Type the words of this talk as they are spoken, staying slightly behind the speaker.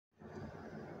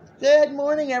Good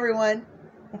morning, everyone.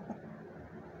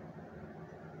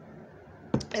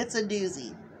 It's a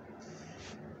doozy.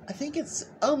 I think it's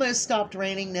almost stopped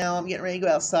raining now. I'm getting ready to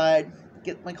go outside,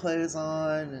 get my clothes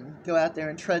on, and go out there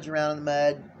and trudge around in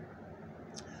the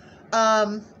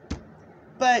mud.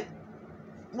 But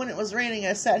when it was raining,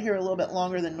 I sat here a little bit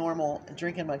longer than normal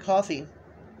drinking my coffee.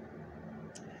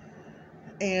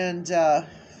 And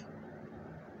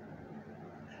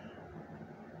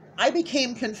I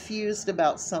became confused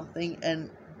about something, and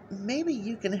maybe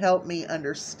you can help me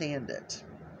understand it.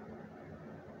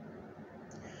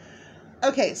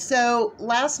 Okay, so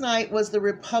last night was the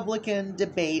Republican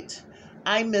debate.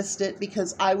 I missed it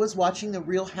because I was watching The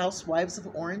Real Housewives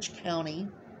of Orange County,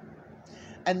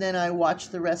 and then I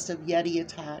watched the rest of Yeti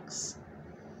Attacks.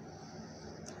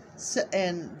 So,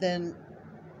 and then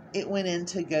it went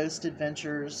into Ghost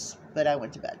Adventures, but I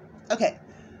went to bed. Okay,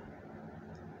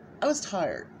 I was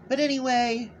tired. But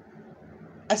anyway,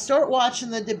 I start watching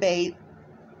the debate,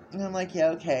 and I'm like,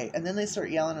 yeah, okay. And then they start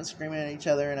yelling and screaming at each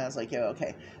other, and I was like, yeah,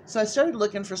 okay. So I started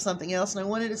looking for something else, and I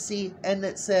wanted to see, and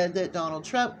it said that Donald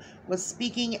Trump was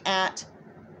speaking at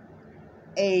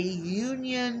a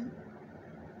union.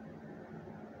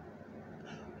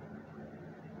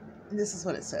 And this is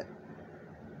what it said.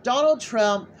 Donald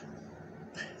Trump's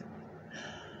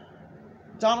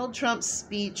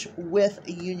speech with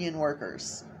union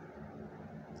workers.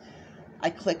 I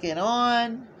click it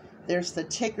on. There's the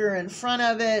ticker in front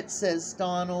of it. It says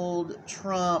Donald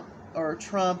Trump, or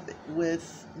Trump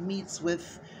meets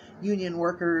with union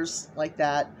workers, like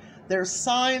that. There's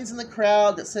signs in the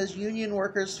crowd that says Union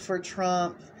Workers for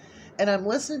Trump. And I'm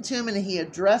listening to him, and he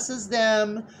addresses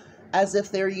them as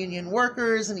if they're union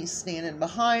workers, and he's standing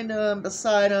behind them,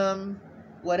 beside them,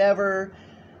 whatever.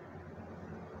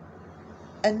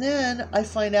 And then I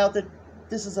find out that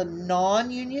this is a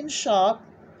non-union shop.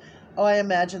 Oh, I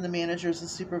imagine the managers and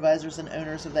supervisors and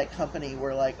owners of that company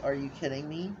were like, are you kidding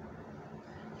me?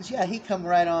 Because, yeah, he come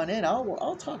right on in.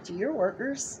 I'll talk to your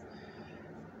workers.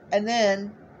 And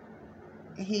then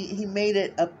he made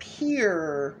it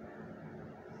appear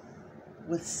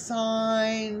with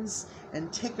signs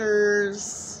and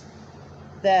tickers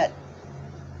that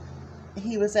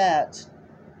he was at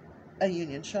a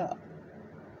union shop.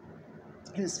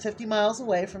 He was 50 miles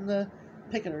away from the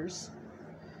picketers.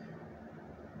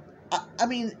 I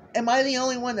mean, am I the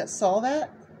only one that saw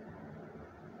that?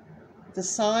 The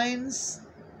signs,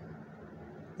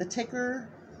 the ticker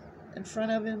in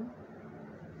front of him.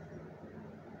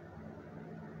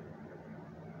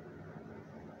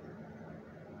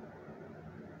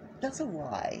 That's a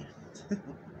lie.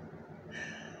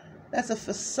 That's a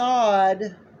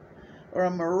facade or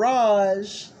a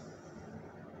mirage.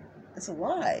 It's a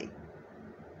lie.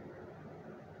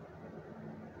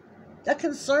 That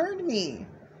concerned me.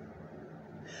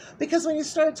 Because when you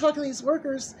started talking to these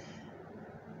workers,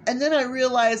 and then I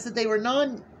realized that they were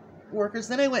non-workers,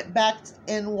 then I went back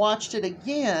and watched it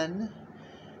again,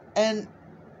 and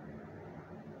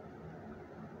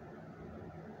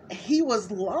he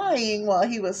was lying while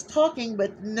he was talking,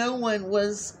 but no one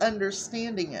was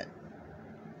understanding it.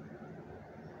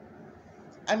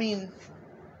 I mean,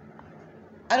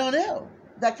 I don't know.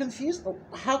 That confused me.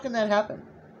 How can that happen?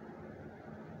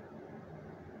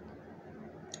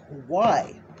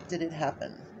 Why did it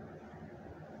happen?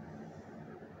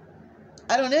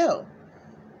 I don't know.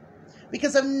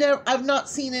 Because I've not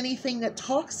seen anything that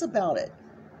talks about it.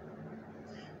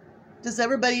 Does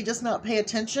everybody just not pay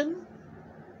attention?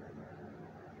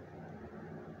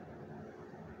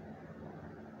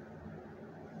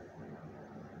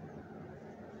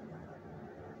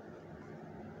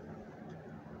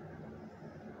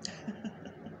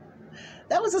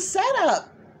 That was a setup.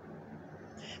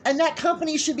 And that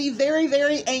company should be very,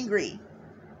 very angry.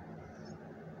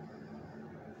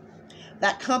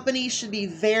 That company should be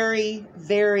very,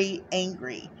 very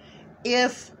angry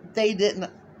if they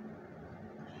didn't.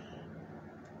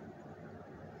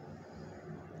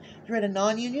 You're at a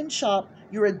non-union shop.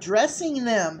 You're addressing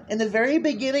them in the very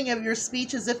beginning of your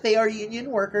speech as if they are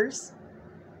union workers.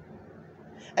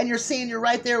 And you're saying you're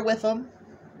right there with them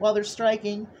while they're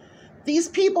striking. These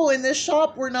people in this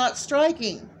shop were not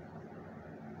striking.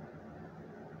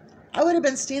 I would have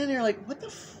been standing there like,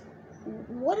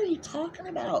 what are you talking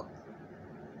about?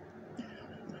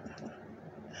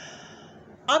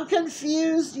 I'm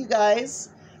confused, you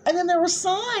guys. And then there were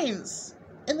signs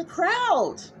in the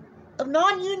crowd of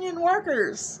non-union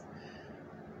workers.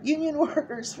 Union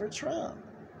workers for Trump.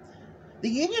 The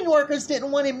union workers didn't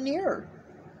want him near.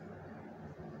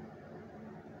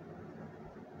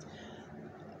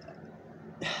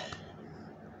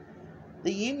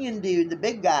 The union dude, the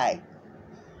big guy,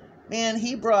 Man,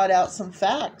 he brought out some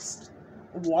facts.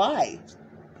 Why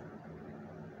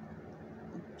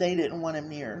they didn't want him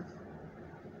near.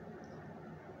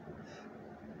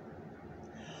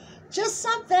 Just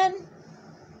something.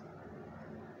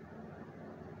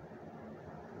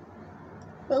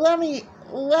 But let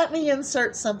me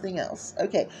insert something else.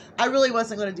 Okay, I really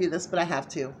wasn't going to do this, but I have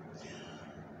to.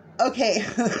 Okay.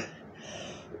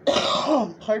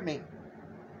 Pardon me.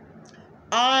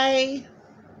 I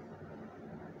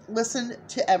listened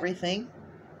to everything,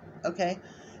 okay?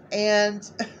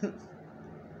 And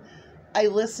I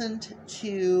listened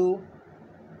to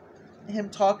him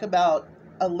talk about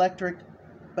electric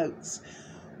boats.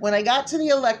 When I got to the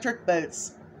electric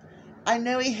boats, I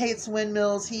know he hates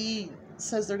windmills. He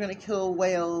says they're going to kill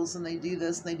whales and they do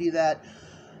this and they do that.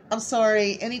 I'm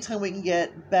sorry, anytime we can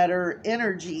get better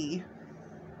energy,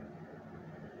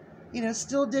 you know,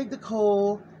 still dig the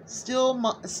coal,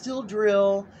 still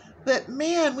drill, but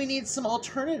man, we need some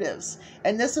alternatives.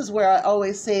 And this is where I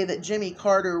always say that Jimmy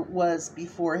Carter was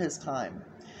before his time,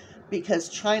 because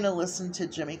China listened to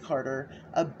Jimmy Carter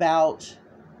about,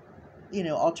 you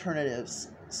know,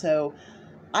 alternatives. So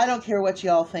I don't care what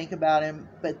y'all think about him,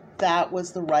 but that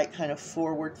was the right kind of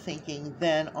forward thinking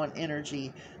then on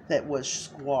energy that was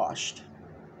squashed.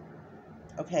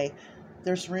 Okay,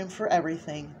 there's room for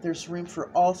everything. There's room for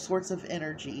all sorts of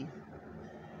energy.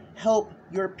 Help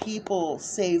your people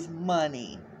save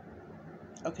money.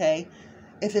 Okay,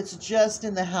 if it's just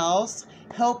in the house,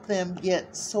 help them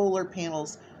get solar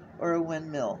panels or a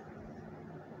windmill.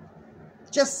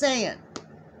 Just saying.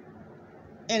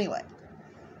 Anyway.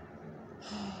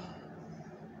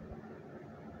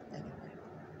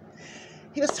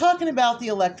 He was talking about the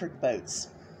electric boats.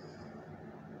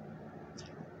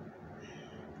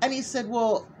 And he said,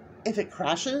 well, if it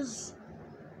crashes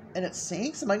and it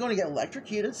sinks, am I going to get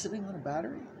electrocuted sitting on a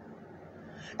battery?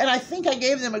 And I think I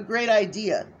gave them a great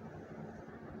idea.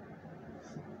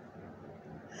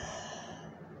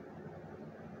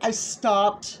 I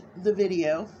stopped the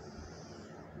video.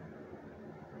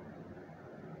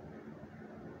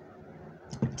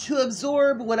 To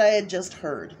absorb what I had just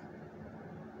heard.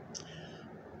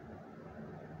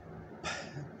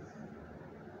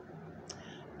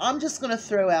 I'm just going to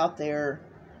throw out there,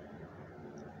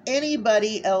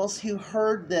 anybody else who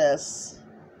heard this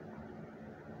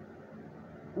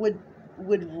would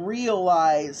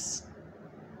realize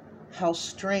how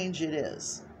strange it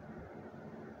is.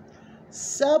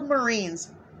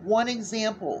 Submarines, one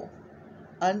example.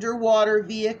 Underwater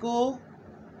vehicle,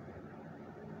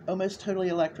 almost totally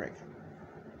electric.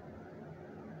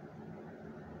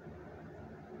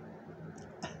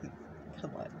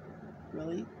 Come on,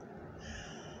 really?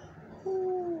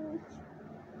 Ooh.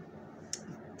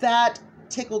 That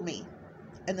tickled me.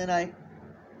 And then I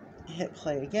hit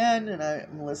play again, and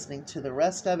I'm listening to the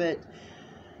rest of it.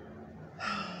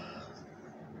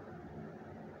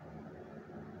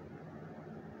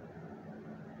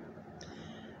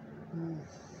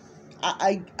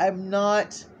 I'm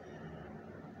not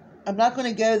going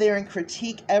to go there and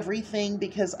critique everything,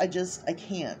 because I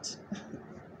can't.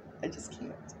 I just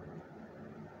can't.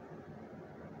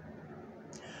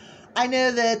 I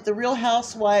know that the Real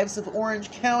Housewives of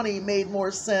Orange County made more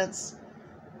sense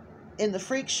in the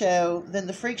freak show than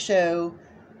the freak show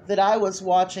that I was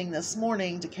watching this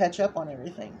morning to catch up on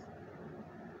everything.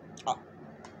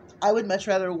 I would much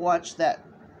rather watch that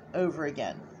over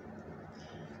again.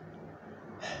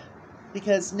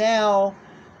 Because now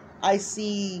I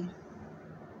see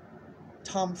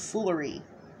tomfoolery.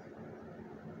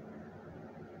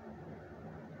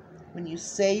 When you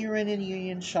say you're in a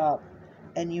union shop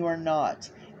and you are not,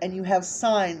 and you have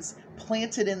signs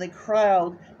planted in the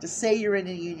crowd to say you're in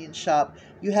a union shop,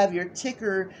 you have your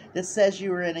ticker that says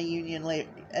you were in a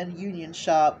union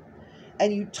shop,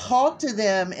 and you talk to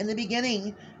them in the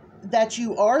beginning that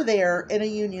you are there in a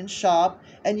union shop,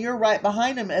 and you're right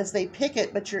behind them as they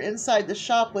picket, but you're inside the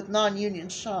shop with non-union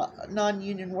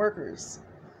workers.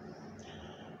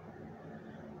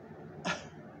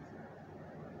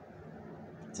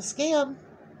 It's a scam.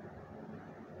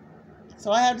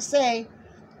 So I have to say,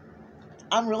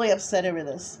 I'm really upset over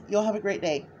this. Y'all have a great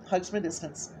day. Hugs from a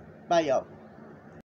distance. Bye, y'all.